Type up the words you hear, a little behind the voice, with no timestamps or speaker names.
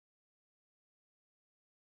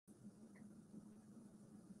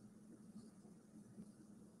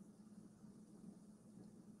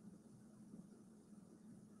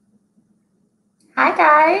Hi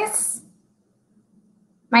guys,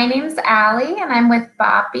 my name's Allie and I'm with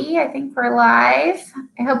Boppy. I think we're live.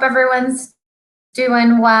 I hope everyone's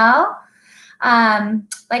doing well.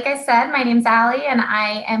 Like I said, my name's Allie and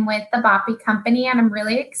I am with the Boppy company and I'm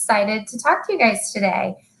really excited to talk to you guys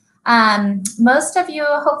today. Most of you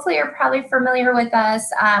hopefully are probably familiar with us.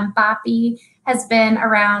 Boppy has been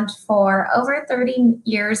around for over 30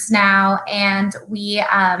 years now, and we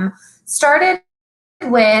started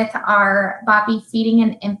with our Boppy Feeding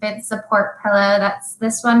and Infant Support Pillow. That's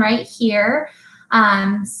this one right here.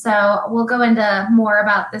 So we'll go into more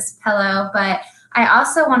about this pillow, but I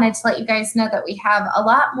also wanted to let you guys know that we have a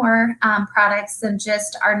lot more products than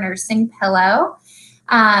just our nursing pillow.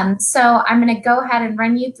 So I'm going to go ahead and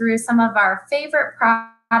run you through some of our favorite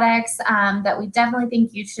products that we definitely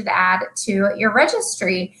think you should add to your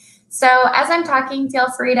registry. So as I'm talking, feel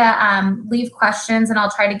free to leave questions and I'll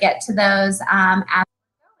try to get to those as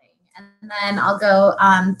and then I'll go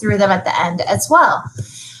through them at the end as well.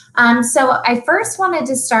 So I first wanted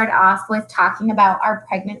to start off with talking about our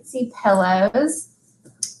pregnancy pillows.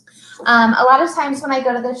 A lot of times when I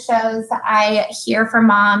go to the shows, I hear from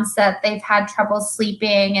moms that they've had trouble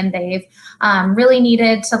sleeping and they've really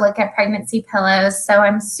needed to look at pregnancy pillows. So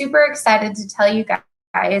I'm super excited to tell you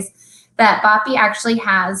guys that Boppy actually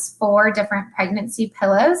has 4 different pregnancy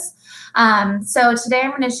pillows. So today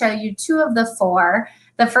I'm going to show you 2 of the 4.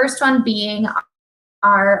 The first one being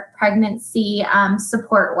our pregnancy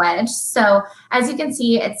support wedge. So as you can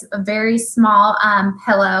see, it's a very small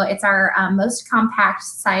pillow. It's our most compact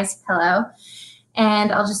size pillow.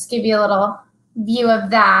 And I'll just give you a little view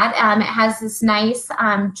of that. It has this nice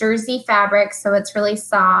jersey fabric, so it's really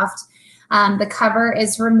soft. The cover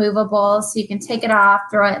is removable, so you can take it off,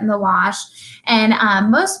 throw it in the wash. And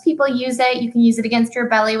most people use it. You can use it against your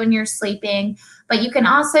belly when you're sleeping, but you can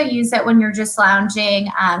also use it when you're just lounging.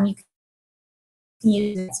 You can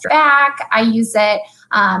use it for back. I use it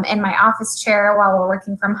in my office chair while we're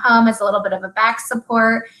working from home as a little bit of a back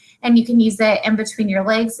support, and you can use it in between your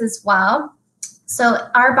legs as well. So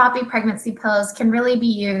our Boppy pregnancy pillows can really be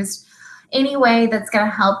used any way that's going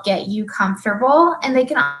to help get you comfortable, and they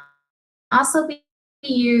can also be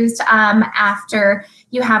used after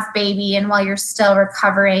you have baby and while you're still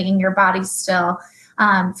recovering and your body's still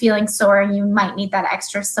feeling sore and you might need that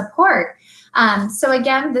extra support. So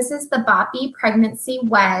again, this is the Boppy Pregnancy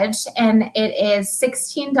Wedge and it is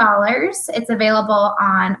 $16. It's available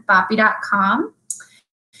on boppy.com.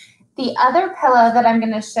 The other pillow that I'm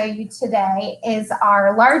going to show you today is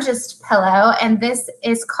our largest pillow, and this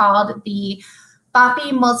is called the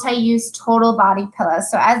Boppy Multi-Use Total Body Pillow.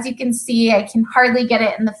 So as you can see, I can hardly get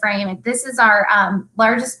it in the frame. This is our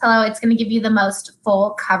largest pillow. It's going to give you the most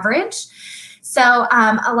full coverage. So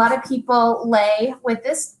a lot of people lay with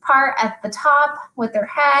this part at the top with their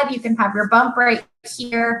head. You can have your bump right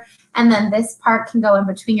here, and then this part can go in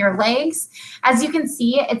between your legs. As you can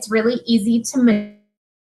see, it's really easy to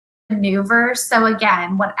maneuver. So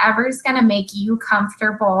again, whatever's going to make you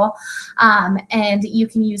comfortable, and you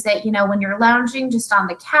can use it, you know, when you're lounging just on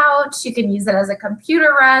the couch. You can use it as a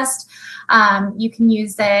computer rest. You can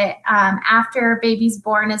use it after baby's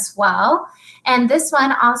born as well. And this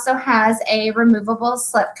one also has a removable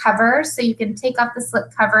slip cover, so you can take off the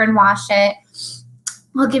slip cover and wash it.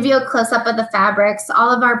 We'll give you a close-up of the fabrics.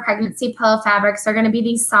 All of our pregnancy pillow fabrics are going to be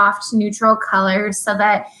these soft, neutral colors so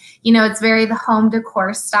that, you know, it's very the home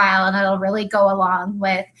decor style, and it'll really go along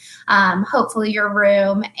with hopefully your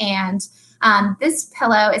room. And this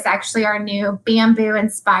pillow is actually our new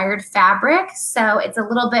bamboo-inspired fabric, so it's a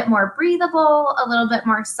little bit more breathable, a little bit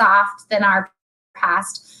more soft than our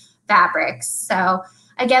past fabrics. So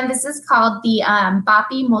again, this is called the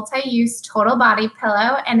Boppy Multi-Use Total Body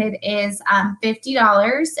Pillow, and it is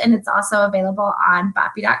 $50, and it's also available on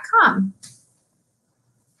boppy.com.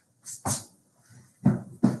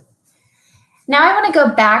 Now I want to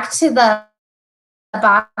go back to the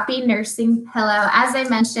Boppy nursing pillow. As I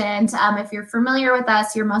mentioned, if you're familiar with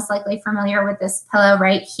us, you're most likely familiar with this pillow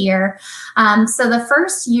right here. So the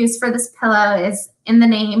first use for this pillow is in the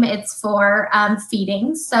name. It's for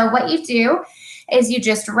feeding. So what you do is you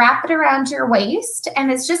just wrap it around your waist,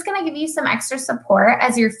 and it's just going to give you some extra support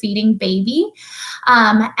as you're feeding baby.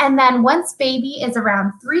 And then once baby is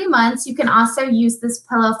around 3 months, you can also use this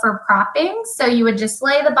pillow for propping. So you would just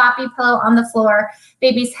lay the Boppy pillow on the floor.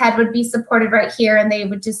 Baby's head would be supported right here, and they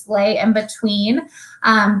would just lay in between,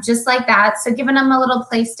 just like that. So giving them a little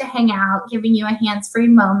place to hang out, giving you a hands-free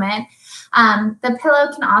moment. The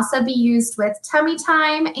pillow can also be used with tummy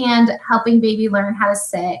time and helping baby learn how to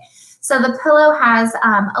sit. So the pillow has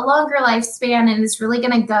a longer lifespan and is really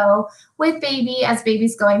going to go with baby as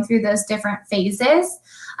baby's going through those different phases.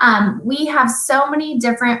 We have so many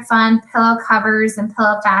different fun pillow covers and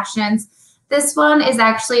pillow fashions. This one is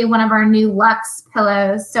actually one of our new luxe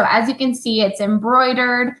pillows. So as you can see, it's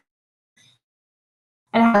embroidered.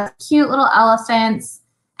 It has cute little elephants.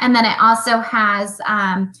 And then it also has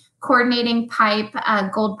coordinating pipe,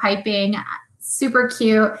 gold piping, super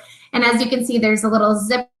cute. And as you can see, there's a little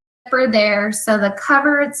zipper there. So the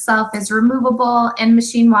cover itself is removable and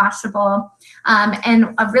machine washable.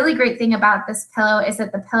 And a really great thing about this pillow is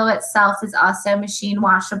that the pillow itself is also machine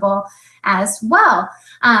washable as well.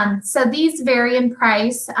 So these vary in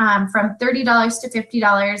price from $30 to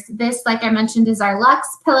 $50. This, like I mentioned, is our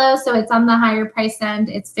luxe pillow. So it's on the higher price end.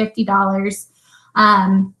 It's $50.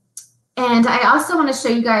 And I also want to show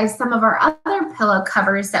you guys some of our other pillow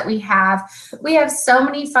covers that we have. We have so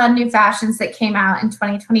many fun new fashions that came out in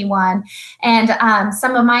 2021. And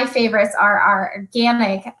some of my favorites are our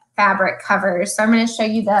organic fabric covers. So I'm going to show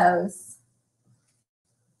you those.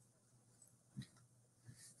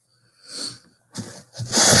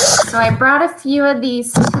 So I brought a few of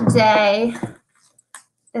these today.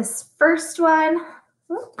 This first one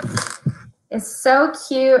is so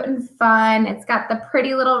cute and fun. It's got the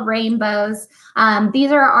pretty little rainbows.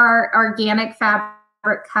 These are our organic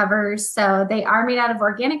fabric covers. So they are made out of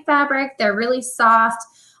organic fabric. They're really soft.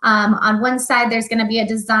 On one side, there's going to be a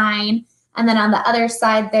design. And then on the other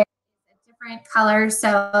side, there's a different color.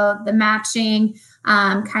 So the matching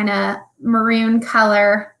kind of maroon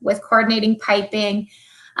color with coordinating piping.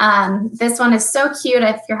 This one is so cute.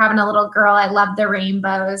 If you're having a little girl, I love the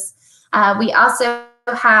rainbows. We also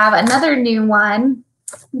have another new one.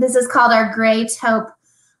 This is called our gray taupe.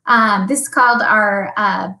 This is called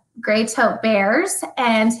our gray taupe bears.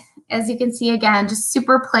 And as you can see, again, just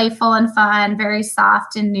super playful and fun, very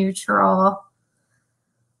soft and neutral.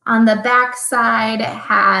 On the back side, it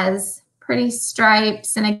has pretty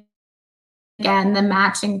stripes and again, the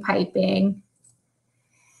matching piping.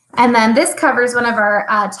 And then this covers one of our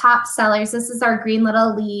top sellers. This is our green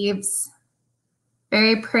little leaves.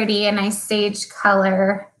 Very pretty, a nice sage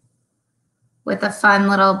color with a fun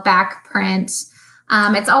little back print.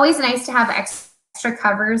 It's always nice to have extra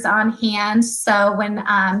covers on hand. So when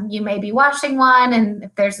you may be washing one and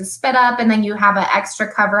if there's a spit up and then you have an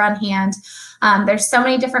extra cover on hand, there's so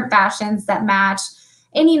many different fashions that match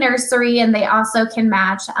any nursery, and they also can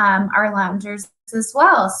match our loungers as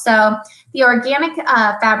well. So the organic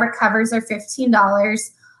fabric covers are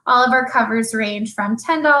 $15. All of our covers range from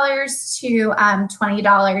 $10 to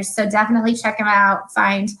 $20. So definitely check them out.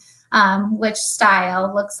 Find which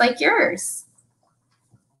style looks like yours.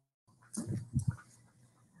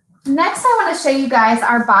 Next, I want to show you guys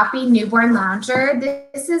our Boppy newborn lounger.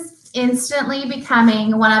 This is instantly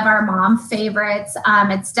becoming one of our mom favorites.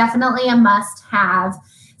 It's definitely a must-have.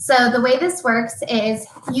 So the way this works is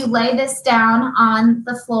you lay this down on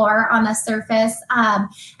the floor on a surface,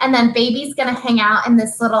 and then baby's going to hang out in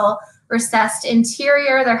this little recessed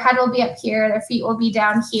interior. Their head will be up here, their feet will be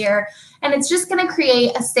down here, and it's just going to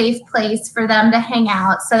create a safe place for them to hang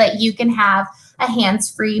out so that you can have a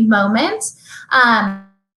hands-free moment.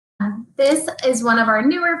 This is one of our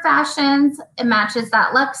newer fashions. It matches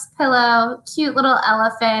that luxe pillow, cute little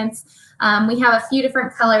elephants. We have a few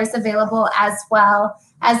different colors available as well.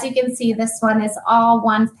 As you can see, this one is all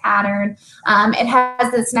one pattern. It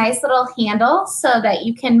has this nice little handle so that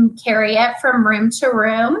you can carry it from room to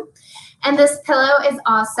room. And this pillow is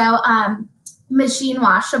also machine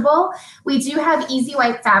washable. We do have easy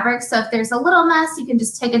wipe fabric, so if there's a little mess, you can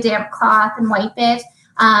just take a damp cloth and wipe it.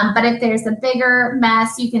 But if there's a bigger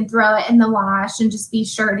mess, you can throw it in the wash and just be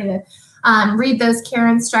sure to read those care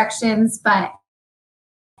instructions. But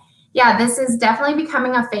yeah, this is definitely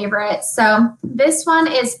becoming a favorite. So this one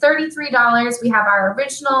is $33. We have our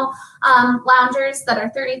original loungers that are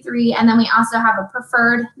 $33, and then we also have a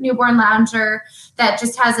preferred newborn lounger that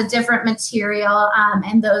just has a different material,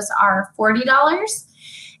 and those are $40.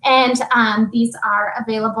 And these are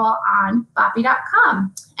available on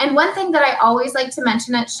Boppy.com. And one thing that I always like to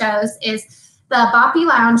mention at shows is the Boppy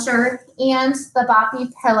lounger and the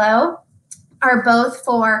Boppy pillow are both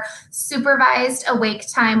for supervised awake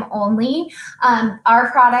time only.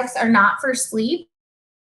 Our products are not for sleep.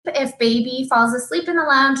 If baby falls asleep in the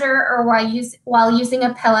lounger or while using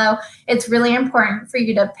a pillow, it's really important for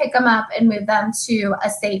you to pick them up and move them to a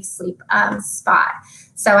safe sleep spot.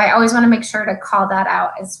 So I always want to make sure to call that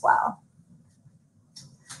out as well.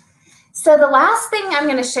 So the last thing I'm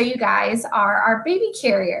going to show you guys are our baby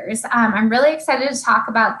carriers. I'm really excited to talk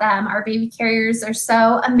about them. Our baby carriers are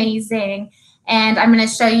so amazing. And I'm going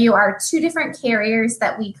to show you our 2 different carriers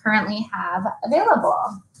that we currently have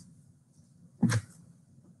available.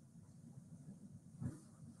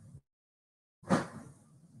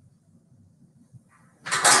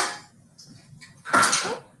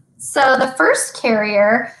 So the first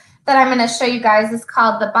carrier that I'm going to show you guys is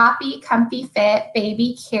called the Boppy Comfy Fit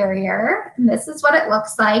Baby Carrier. And this is what it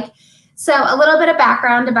looks like. So a little bit of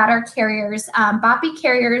background about our carriers. Boppy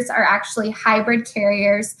carriers are actually hybrid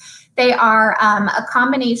carriers. They are a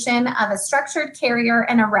combination of a structured carrier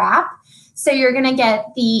and a wrap. So you're going to get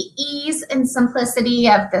the ease and simplicity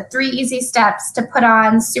of the 3 easy steps to put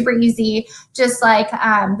on, super easy, just like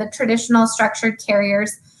the traditional structured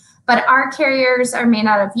carriers. But our carriers are made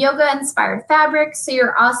out of yoga-inspired fabric, so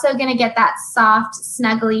you're also going to get that soft,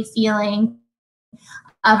 snuggly feeling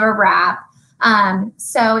of a wrap.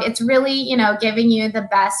 So it's really, you know, giving you the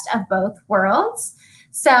best of both worlds.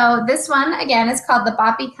 So this one, again, is called the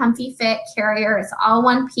Boppy Comfy Fit Carrier. It's all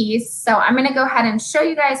one piece. So I'm going to go ahead and show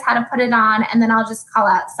you guys how to put it on, and then I'll just call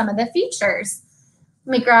out some of the features.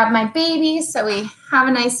 Let me grab my baby so we have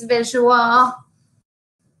a nice visual.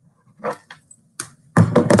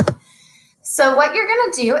 So what you're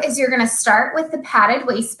going to do is you're going to start with the padded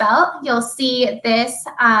waist belt. You'll see this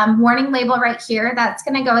warning label right here. That's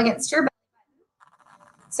going to go against your belt.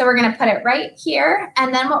 So we're going to put it right here.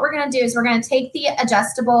 And then what we're going to do is we're going to take the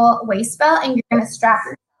adjustable waist belt and you're going to strap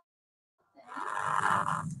it.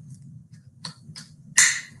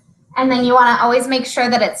 And then you want to always make sure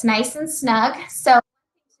that it's nice and snug. So one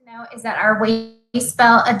thing to know is that our waist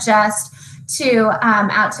belt adjusts to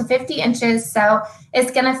out to 50 inches. So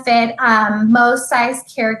it's going to fit most size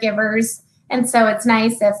caregivers. And so it's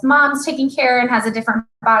nice if mom's taking care and has a different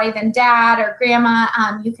body than dad or grandma,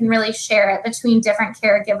 you can really share it between different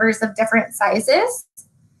caregivers of different sizes.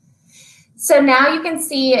 So now you can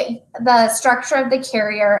see the structure of the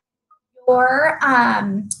carrier. Your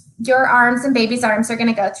arms and baby's arms are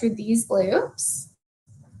going to go through these loops.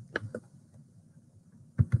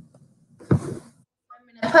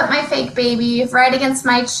 Put my fake baby right against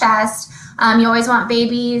my chest. You always want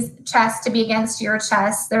baby's chest to be against your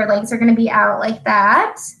chest. Their legs are going to be out like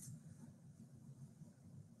that.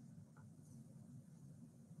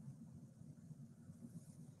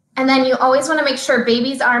 And then you always want to make sure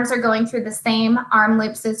baby's arms are going through the same arm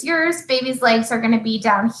loops as yours. Baby's legs are going to be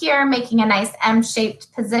down here, making a nice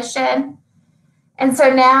M-shaped position. And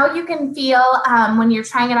so now you can feel, when you're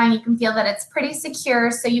trying it on, you can feel that it's pretty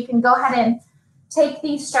secure. So you can go ahead and take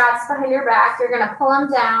these straps behind your back. You're going to pull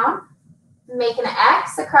them down, make an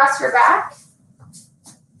X across your back.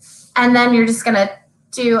 And then you're just going to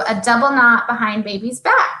do a double knot behind baby's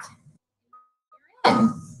back.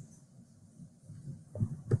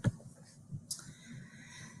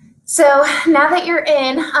 So now that you're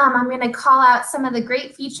in, I'm going to call out some of the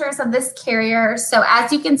great features of this carrier. So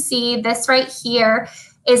as you can see, this right here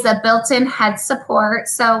is a built-in head support.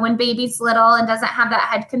 So when baby's little and doesn't have that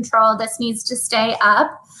head control, this needs to stay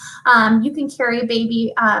up. You can carry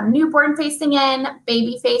baby newborn facing in,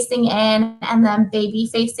 baby facing in, and then baby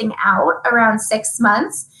facing out around 6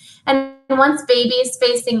 months. And once baby is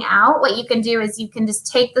facing out, what you can do is you can just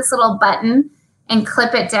take this little button and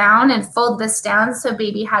clip it down and fold this down so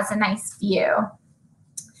baby has a nice view.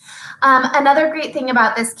 Another great thing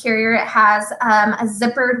about this carrier, it has a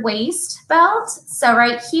zippered waist belt. So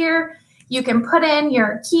right here, you can put in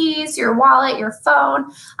your keys, your wallet, your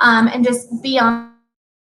phone, and just be on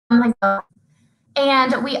like that.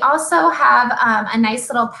 And we also have a nice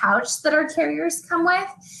little pouch that our carriers come with.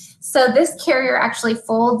 So this carrier actually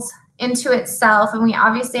folds into itself, and we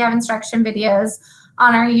obviously have instruction videos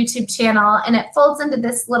on our YouTube channel, and it folds into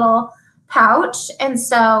this little pouch, and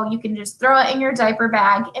so you can just throw it in your diaper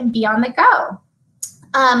bag and be on the go.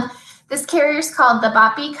 This carrier is called the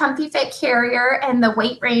Boppy Comfy Fit Carrier, and the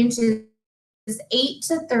weight range is 8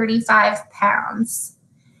 to 35 pounds.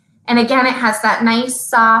 And again, it has that nice,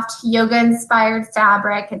 soft, yoga-inspired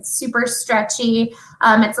fabric. It's super stretchy.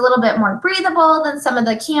 It's a little bit more breathable than some of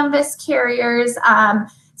the canvas carriers.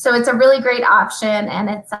 So it's a really great option, and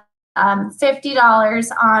it's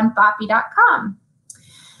 $50 on boppy.com.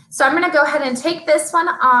 So I'm going to go ahead and take this one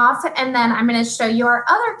off, and then I'm going to show you our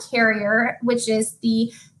other carrier, which is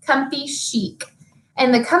the Comfy Chic.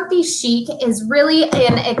 And the Comfy Chic is really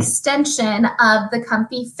an extension of the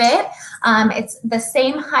Comfy Fit. It's the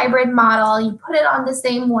same hybrid model. You put it on the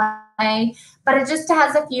same way, but it just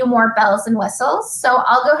has a few more bells and whistles. So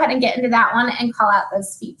I'll go ahead and get into that one and call out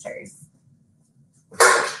those features.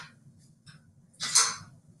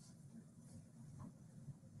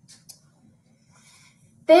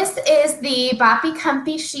 This is the Boppy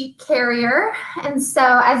Comfy Sheet Carrier. And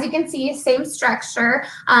so as you can see, same structure.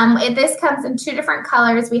 This comes in 2 different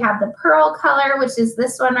colors. We have the pearl color, which is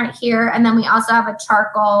this one right here. And then we also have a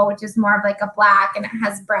charcoal, which is more of like a black and it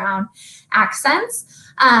has brown accents.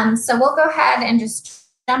 So we'll go ahead and just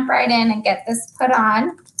jump right in and get this put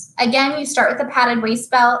on. Again, you start with a padded waist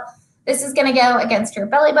belt. This is gonna go against your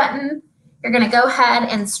belly button. You're gonna go ahead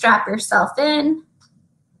and strap yourself in.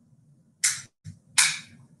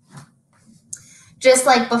 Just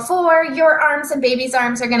like before, your arms and baby's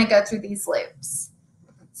arms are gonna go through these loops.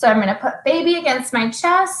 So I'm gonna put baby against my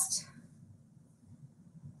chest.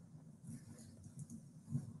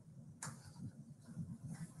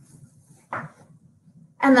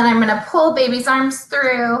 And then I'm gonna pull baby's arms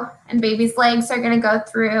through and baby's legs are gonna go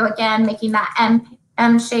through, again, making that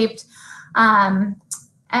M-shaped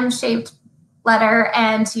letter,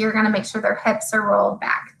 and you're gonna make sure their hips are rolled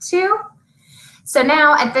back too. So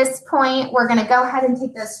now at this point, we're gonna go ahead and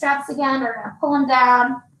take those straps again. We're gonna pull them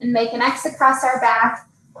down and make an X across our back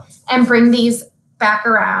and bring these back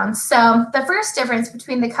around. So the first difference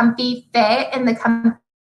between the Comfy Fit and the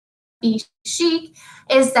Comfy Chic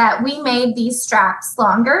is that we made these straps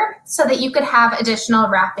longer so that you could have additional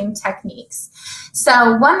wrapping techniques.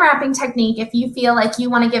 So one wrapping technique, if you feel like you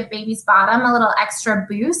wanna give baby's bottom a little extra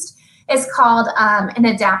boost, is called an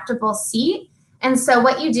adaptable seat. And so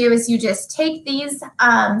what you do is you just take these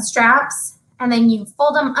straps and then you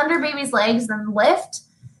fold them under baby's legs and lift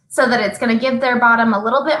so that it's gonna give their bottom a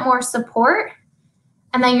little bit more support.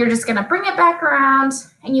 And then you're just gonna bring it back around,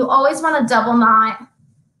 and you always wanna double knot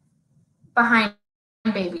behind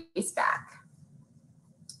baby's back.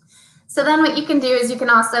 So then what you can do is you can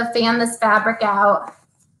also fan this fabric out,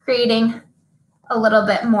 creating a little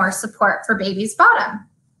bit more support for baby's bottom.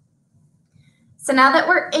 So now that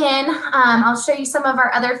we're in, I'll show you some of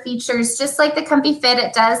our other features. Just like the Comfy Fit,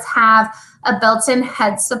 it does have a built-in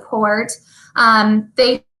head support.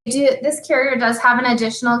 This carrier does have an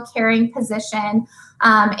additional carrying position.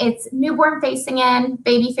 It's newborn facing in,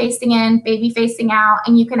 baby facing out,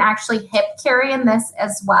 and you can actually hip carry in this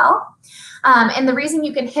as well. And the reason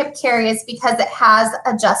you can hip carry is because it has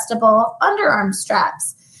adjustable underarm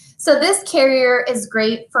straps. So this carrier is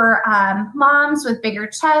great for moms with bigger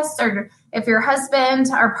chests, or if your husband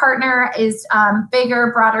or partner is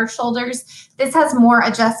bigger, broader shoulders. This has more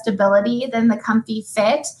adjustability than the Comfy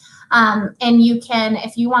Fit. And you can,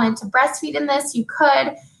 if you wanted to breastfeed in this, you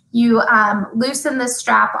could. You loosen the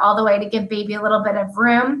strap all the way to give baby a little bit of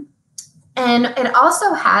room. And it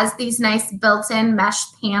also has these nice built-in mesh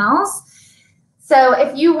panels. So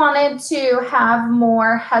if you wanted to have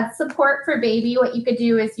more head support for baby, what you could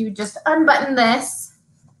do is you just unbutton this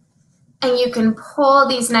and you can pull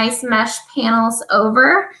these nice mesh panels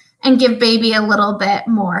over and give baby a little bit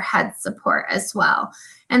more head support as well.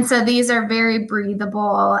 And so these are very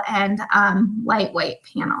breathable and lightweight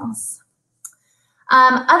panels.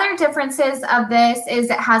 Other differences of this is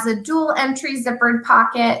it has a dual entry zippered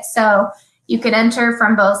pocket, so you can enter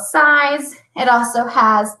from both sides. It also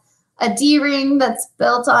has a D-ring that's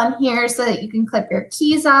built on here so that you can clip your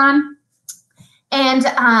keys on. And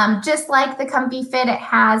just like the Comfy Fit, it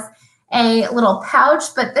has a little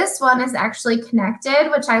pouch, but this one is actually connected,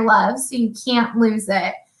 which I love, so you can't lose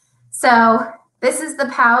it. So this is the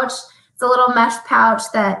pouch. It's a little mesh pouch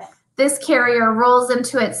that this carrier rolls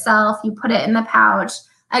into itself. You put it in the pouch.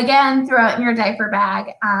 Again, throw it in your diaper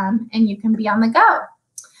bag, and you can be on the go.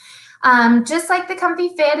 Just like the Comfy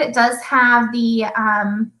Fit, it does have the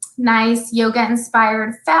nice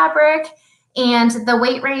yoga-inspired fabric, and the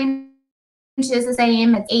weight range is the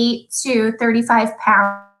same. It's 8 to 35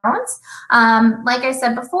 pounds. Like I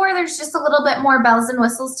said before, there's just a little bit more bells and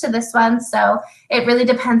whistles to this one, so it really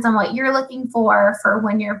depends on what you're looking for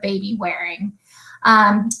when you're baby wearing.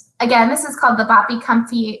 Again, this is called the Boppy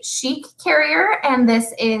Comfy Chic Carrier, and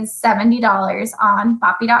this is $70 on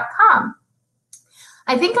boppy.com.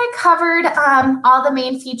 I think I covered all the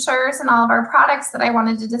main features and all of our products that I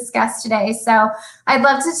wanted to discuss today, so I'd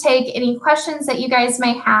love to take any questions that you guys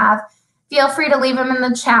may have. Feel free to leave them in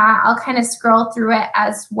the chat. I'll kind of scroll through it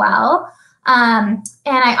as well. And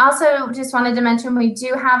I also just wanted to mention we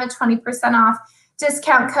do have a 20% off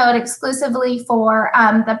discount code exclusively for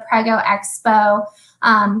the Prego Expo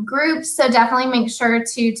group. So definitely make sure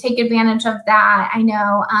to take advantage of that. I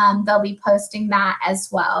know they'll be posting that as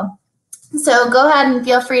well. So go ahead and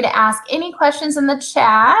feel free to ask any questions in the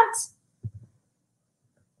chat.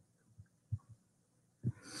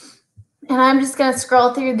 And I'm just going to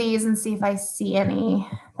scroll through these and see if I see any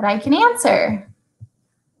that I can answer.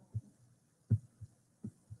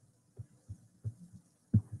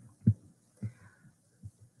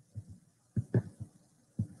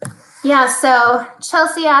 Yeah, so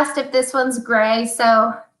Chelsea asked if this one's gray.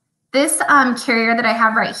 So this carrier that I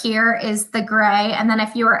have right here is the gray. And then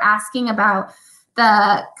if you were asking about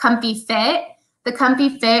the comfy fit, the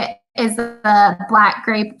comfy fit is the black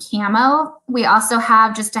grape camo. We also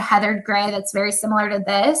have just a heathered gray that's very similar to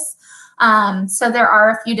this. So there are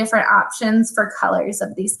a few different options for colors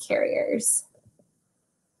of these carriers.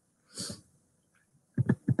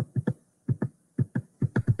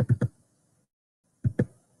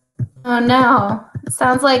 Oh no, it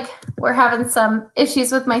sounds like we're having some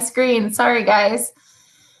issues with my screen. Sorry, guys.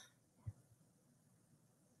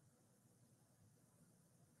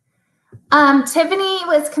 Tiffany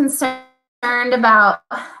was concerned about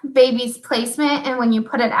baby's placement and when you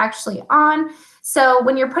put it actually on. So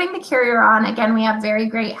when you're putting the carrier on, again, we have very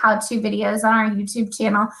great how-to videos on our YouTube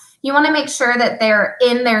channel. You want to make sure that they're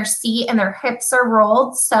in their seat and their hips are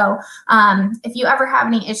rolled. So if you ever have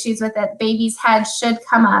any issues with it, baby's head should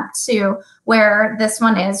come up to where this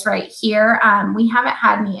one is right here. We haven't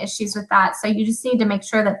had any issues with that. So you just need to make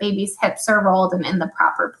sure that baby's hips are rolled and in the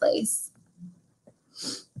proper place.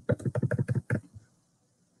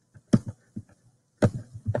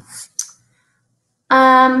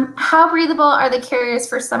 How breathable are the carriers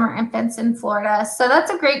for summer infants in Florida? So that's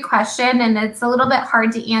a great question, and it's a little bit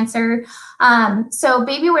hard to answer. So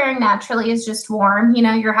baby wearing naturally is just warm. You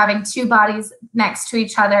know, you're having two bodies next to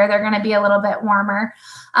each other. They're going to be a little bit warmer.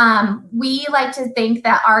 We like to think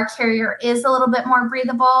that our carrier is a little bit more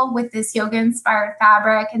breathable with this yoga-inspired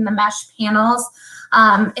fabric and the mesh panels.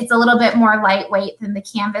 It's a little bit more lightweight than the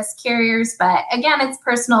canvas carriers, but again, it's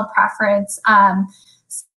personal preference.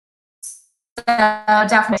 So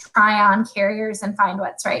definitely try on carriers and find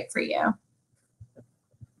what's right for you.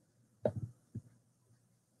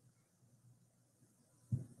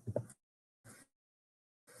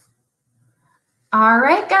 All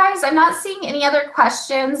right, guys, I'm not seeing any other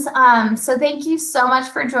questions. So thank you so much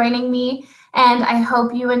for joining me. And I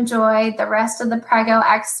hope you enjoy the rest of the Prego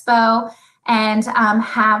Expo and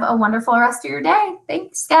have a wonderful rest of your day.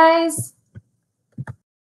 Thanks, guys.